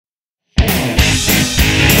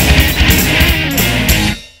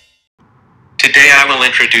Today I will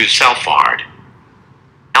introduce Alphard.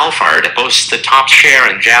 Alphard boasts the top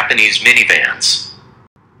share in Japanese minivans.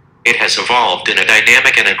 It has evolved in a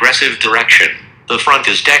dynamic and aggressive direction. The front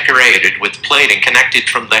is decorated with plating connected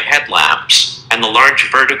from the headlamps, and the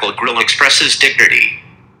large vertical grille expresses dignity.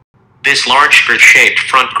 This large skirt-shaped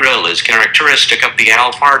front grille is characteristic of the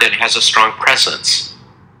Alphard and has a strong presence.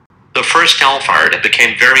 The first Alphard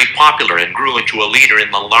became very popular and grew into a leader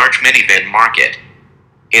in the large minivan market.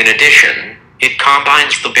 In addition, it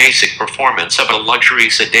combines the basic performance of a luxury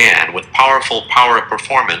sedan with powerful power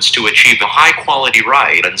performance to achieve a high-quality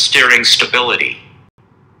ride and steering stability.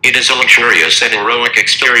 It is a luxurious and heroic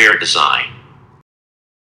exterior design.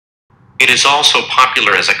 It is also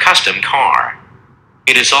popular as a custom car.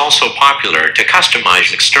 It is also popular to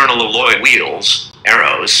customize external alloy wheels,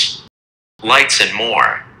 arrows, lights, and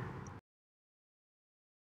more.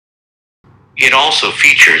 It also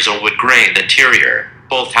features a wood-grained interior.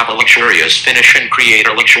 Both have a luxurious finish and create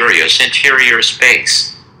a luxurious interior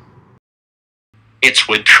space. It's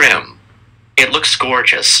wood trim. It looks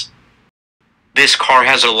gorgeous. This car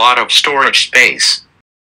has a lot of storage space.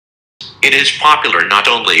 It is popular not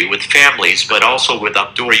only with families but also with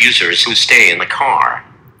outdoor users who stay in the car.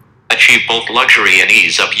 Achieve both luxury and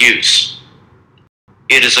ease of use.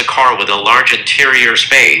 It is a car with a large interior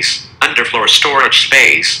space, underfloor storage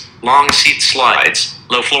space, long seat slides,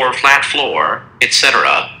 low floor, flat floor,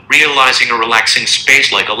 etc., realizing a relaxing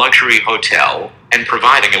space like a luxury hotel, and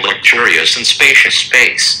providing a luxurious and spacious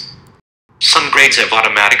space. Some grades have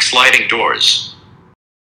automatic sliding doors.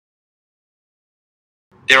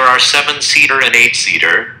 There are 7-seater and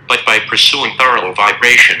 8-seater, but by pursuing thorough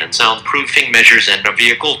vibration and soundproofing measures and a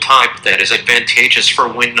vehicle type that is advantageous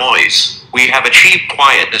for wind noise, we have achieved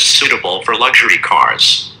quietness suitable for luxury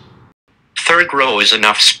cars. Third row is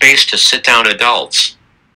enough space to sit down adults.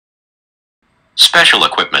 Special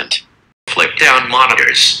equipment. Flip-down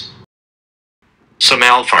monitors. Some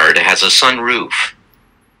Alphard has a sunroof.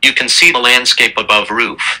 You can see the landscape above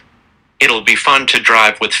roof. It'll be fun to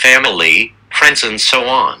drive with family, friends, and so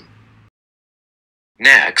on.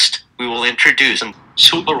 Next, we will introduce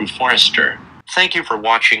Subaru Forester. Thank you for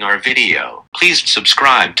watching our video. Please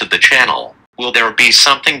subscribe to the channel. Will there be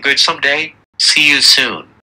something good someday? See you soon.